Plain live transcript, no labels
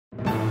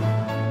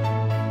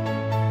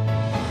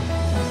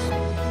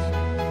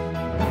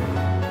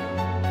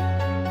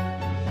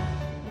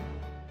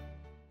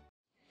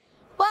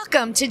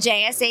Welcome to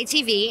JSA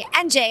TV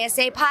and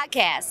JSA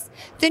Podcast,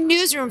 the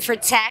newsroom for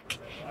tech,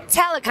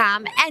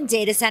 telecom, and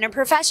data center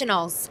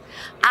professionals.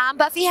 I'm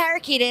Buffy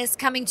Harakitis,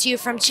 coming to you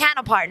from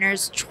Channel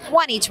Partners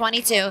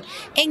 2022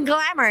 in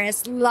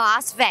glamorous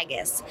Las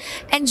Vegas.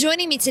 And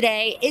joining me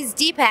today is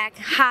Deepak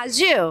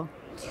Ahuja.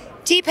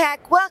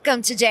 Deepak,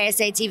 welcome to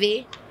JSA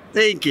TV.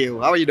 Thank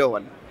you. How are you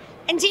doing?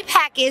 And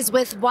Deepak is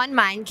with One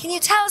Mind. Can you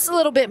tell us a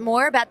little bit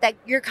more about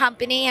your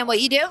company and what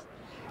you do?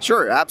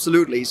 Sure,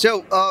 absolutely.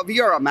 So we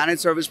are a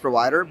managed service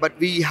provider, but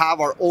we have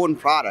our own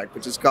product,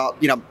 which is called,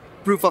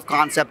 proof of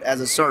concept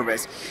as a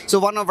service. So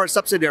one of our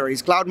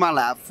subsidiaries, Cloud My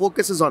Lab,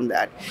 focuses on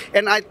that.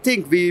 And I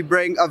think we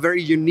bring a very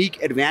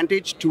unique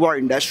advantage to our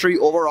industry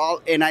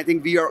overall. And I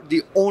think we are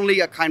the only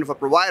kind of a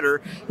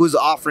provider who's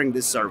offering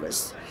this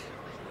service.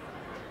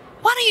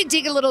 Why don't you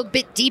dig a little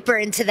bit deeper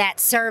into that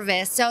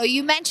service? So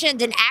you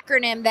mentioned an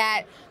acronym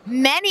that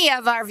many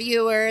of our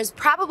viewers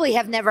probably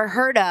have never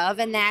heard of,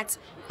 and that's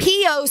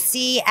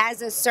POC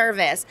as a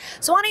service.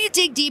 So why don't you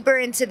dig deeper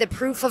into the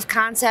proof of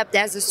concept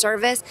as a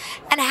service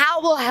and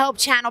how it will help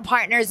channel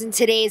partners in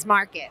today's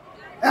market?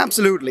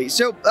 Absolutely.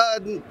 So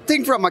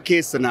think from a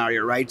case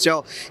scenario, right?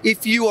 So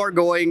if you are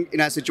going in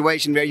a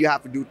situation where you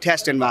have to do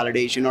test and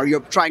validation, or you're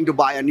trying to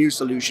buy a new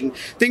solution,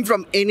 think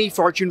from any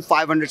Fortune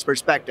 500's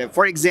perspective.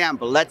 For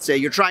example, let's say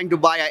you're trying to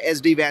buy a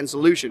SD-WAN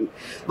solution,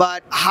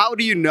 but how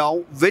do you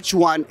know which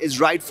one is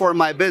right for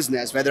my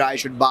business, whether I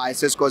should buy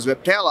Cisco's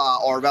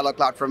Viptela or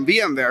VeloCloud from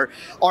VMware,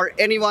 or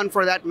anyone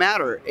for that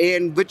matter,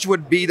 and which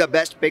would be the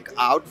best pick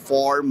out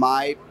for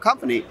my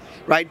company,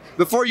 right?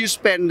 Before you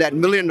spend that $1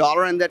 million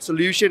in that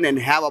solution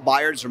and have a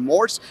buyer's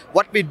remorse,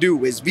 what we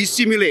do is we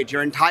simulate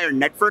your entire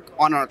network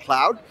on our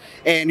cloud,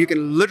 and you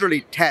can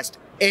literally test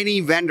any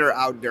vendor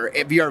out there.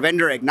 We are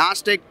vendor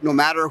agnostic, no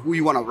matter who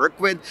you want to work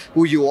with,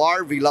 who you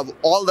are. We love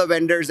all the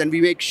vendors, and we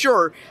make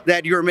sure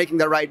that you're making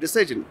the right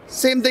decision.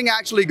 Same thing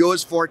actually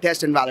goes for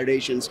test and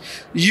validations.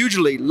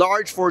 Usually,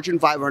 large Fortune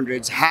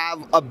 500s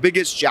have a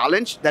biggest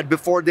challenge that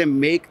before they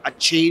make a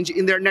change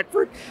in their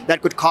network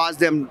that could cause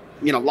them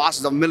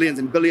losses of millions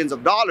and billions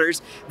of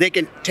dollars, they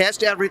can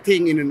test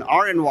everything in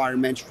our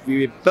environment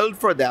we build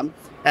for them,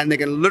 and they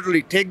can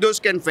literally take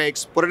those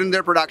configs, put it in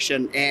their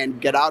production,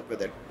 and get out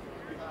with it.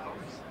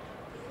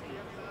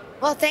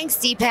 Well, thanks,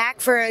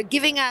 Deepak, for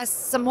giving us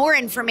some more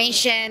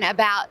information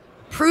about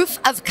proof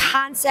of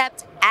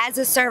concept as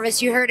a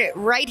service. You heard it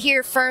right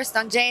here first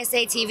on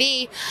JSA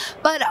TV,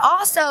 but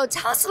also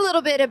tell us a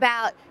little bit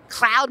about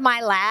Cloud My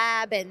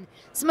Lab and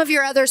some of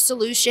your other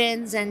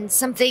solutions and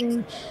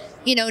something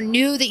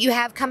new that you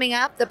have coming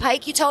up, the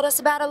pike you told us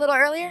about a little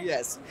earlier?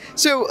 Yes.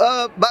 So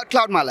about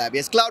Cloud My Lab.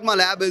 Yes, Cloud My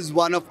Lab is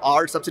one of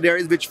our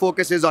subsidiaries which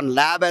focuses on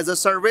lab as a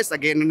service,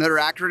 again another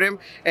acronym,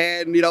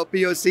 and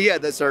POC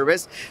as a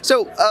service.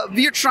 So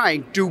we are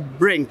trying to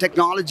bring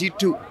technology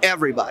to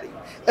everybody.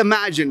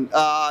 Imagine,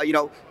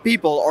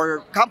 people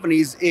or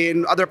companies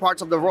in other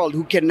parts of the world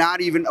who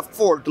cannot even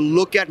afford to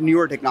look at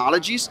newer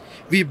technologies.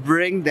 We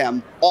bring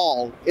them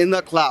all in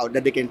the cloud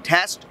that they can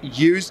test,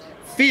 use,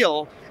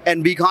 feel,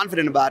 and be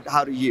confident about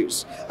how to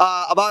use.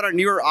 About our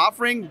newer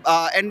offering,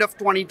 end of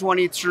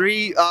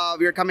 2023,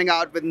 we are coming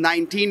out with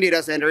 19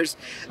 data centers.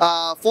 4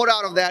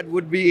 out of that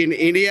would be in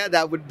India.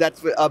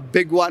 That's a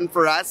big one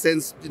for us,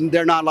 since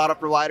there are not a lot of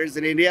providers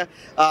in India.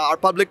 Our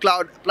public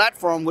cloud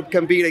platform would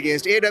compete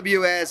against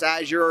AWS,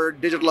 Azure,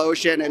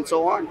 DigitalOcean, and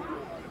so on.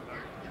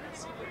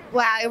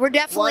 Wow, we're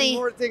definitely...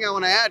 One more thing I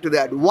want to add to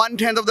that,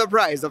 1/10 of the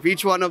price of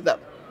each one of them.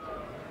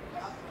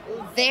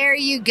 There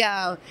you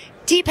go.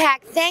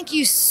 Deepak, thank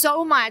you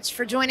so much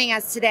for joining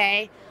us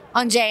today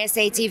on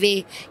JSA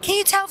TV. Can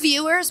you tell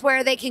viewers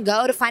where they can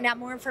go to find out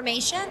more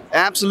information?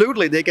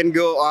 Absolutely. They can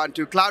go on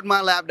to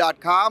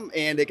cloudmylab.com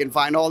and they can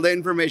find all the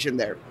information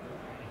there.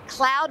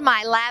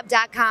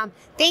 cloudmylab.com.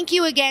 Thank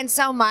you again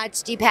so much,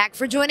 Deepak,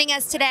 for joining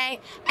us today.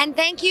 And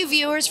thank you,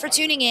 viewers, for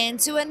tuning in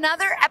to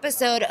another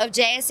episode of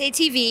JSA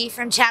TV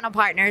from Channel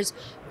Partners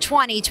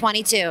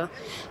 2022.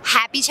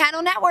 Happy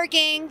channel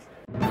networking!